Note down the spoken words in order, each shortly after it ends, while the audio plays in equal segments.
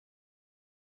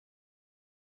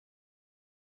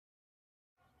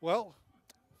Well,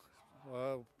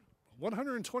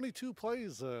 122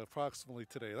 plays approximately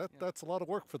today. That's a lot of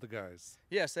work for the guys.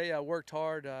 Yes, they worked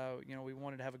hard. We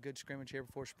wanted to have a good scrimmage here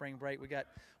before spring break. We got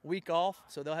a week off,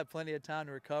 so they'll have plenty of time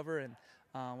to recover. And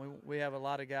we have a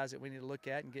lot of guys that we need to look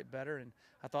at and get better. And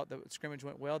I thought the scrimmage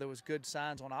went well. There was good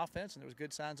signs on offense and there was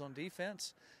good signs on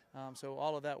defense. So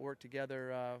all of that worked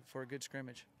together for a good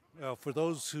scrimmage. For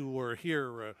those who were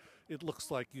here, it looks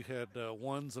like you had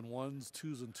ones and ones,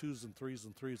 twos and twos, and threes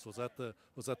and threes. Was that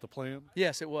the plan?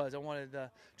 Yes, it was. I wanted to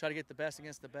try to get the best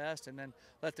against the best, and then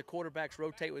let the quarterbacks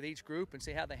rotate with each group and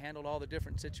see how they handled all the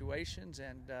different situations.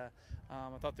 And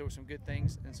I thought there were some good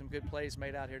things and some good plays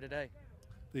made out here today.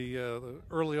 The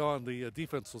early on, the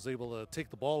defense was able to take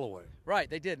the ball away. Right,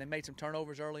 they did. They made some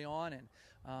turnovers early on and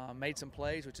made some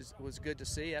plays, which was good to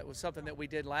see. That was something that we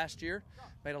did last year.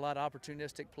 Made a lot of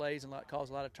opportunistic plays and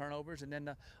caused a lot of turnovers. And then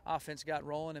the offense got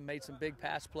rolling and made some big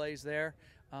pass plays there.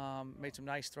 Made some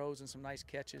nice throws and some nice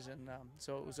catches. And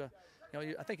so it was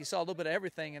I think you saw a little bit of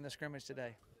everything in the scrimmage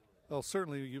today. Well,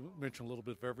 certainly you mentioned a little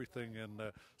bit of everything, and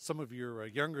some of your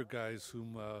younger guys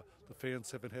whom the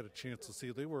fans haven't had a chance to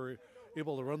see, they were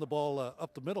able to run the ball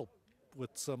up the middle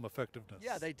with some effectiveness.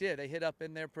 Yeah, they did. They hit up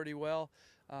in there pretty well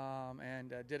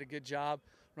and did a good job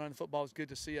running the football. It was good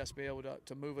to see us be able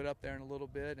to move it up there in a little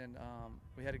bit, and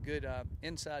we had a good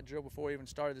inside drill before we even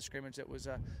started the scrimmage that was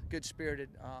good spirited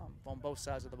on both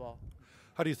sides of the ball.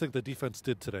 How do you think the defense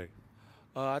did today?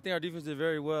 I think our defense did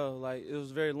very well. Like, it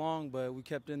was very long, but we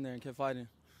kept in there and kept fighting.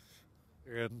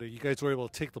 And you guys were able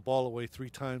to take the ball away 3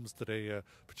 times today,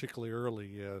 particularly early.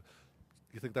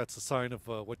 You think that's a sign of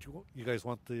what you guys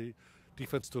want the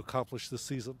defense to accomplish this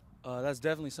season? That's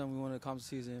definitely something we want to accomplish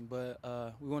this season, but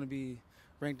we want to be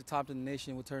ranked the top in the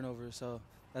nation with turnovers, so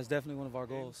that's definitely one of our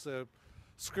goals.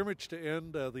 Scrimmage to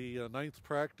end the 9th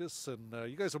practice, and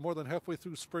you guys are more than halfway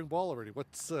through spring ball already.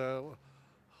 What's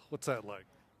that like?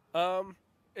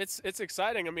 It's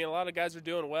exciting. I mean, a lot of guys are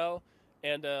doing well,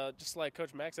 and just like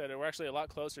Coach Mac said, we're actually a lot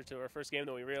closer to our first game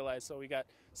than we realized. So we got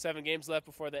 7 games left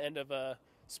before the end of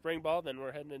spring ball, then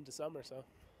we're heading into summer. So.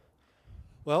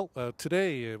 Well,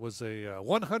 today it was a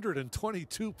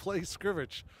 122 play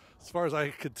scrimmage, as far as I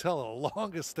could tell, the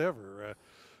longest ever.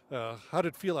 How did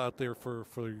it feel out there for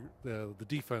the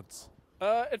defense?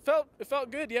 It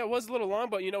felt good. Yeah, it was a little long,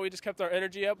 but we just kept our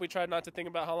energy up. We tried not to think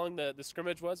about how long the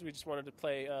scrimmage was. We just wanted to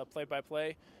play play by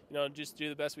play, and just do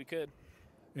the best we could.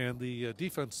 And the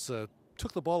defense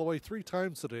took the ball away 3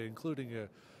 times today, including an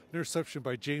interception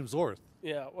by James Orth.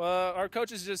 Yeah, well, our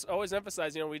coaches just always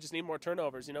emphasize, we just need more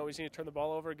turnovers. We just need to turn the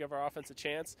ball over, give our offense a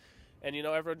chance, and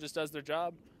everyone just does their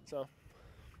job. So.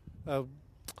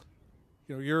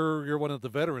 You're one of the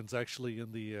veterans actually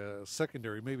in the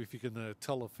secondary. Maybe if you can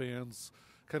tell the fans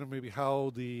kind of maybe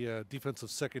how the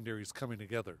defensive secondary is coming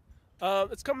together.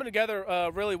 It's coming together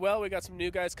really well. We got some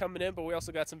new guys coming in, but we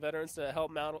also got some veterans to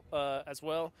help them out as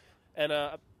well. And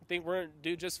I think we're going to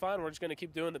do just fine. We're just going to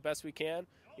keep doing the best we can,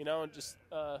 and just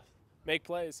make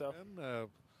plays. So. And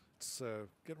it's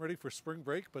getting ready for spring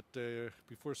break, but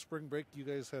before spring break, you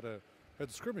guys had a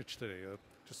scrimmage today.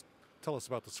 Just tell us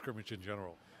about the scrimmage in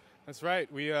general. That's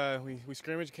right. We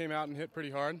scrimmage, came out and hit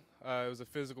pretty hard. It was a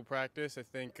physical practice. I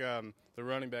think the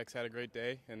running backs had a great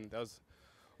day, and that was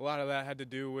a lot of that had to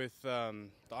do with the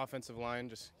offensive line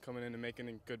just coming in and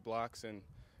making good blocks, and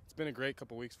it's been a great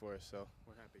couple weeks for us, so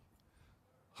we're happy.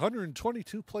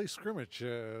 122 play scrimmage.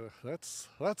 That's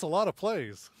a lot of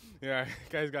plays. Yeah,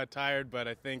 guys got tired, but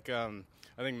I think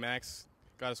Max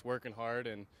got us working hard,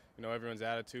 and everyone's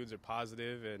attitudes are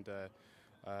positive, and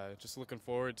just looking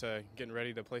forward to getting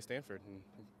ready to play Stanford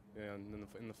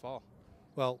in the fall.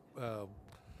 Well,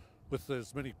 with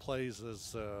as many plays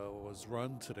as was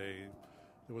run today,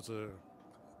 there was a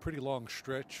pretty long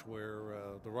stretch where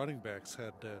the running backs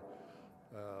had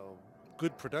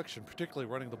good production, particularly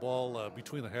running the ball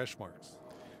between the hash marks.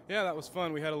 Yeah, that was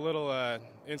fun. We had a little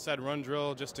inside run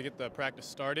drill just to get the practice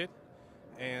started,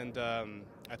 and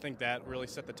I think that really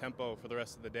set the tempo for the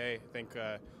rest of the day. I think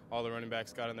all the running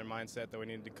backs got in their mindset that we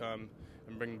needed to come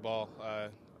and bring the ball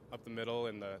up the middle,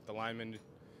 and the linemen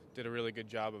did a really good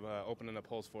job of opening up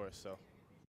holes for us. So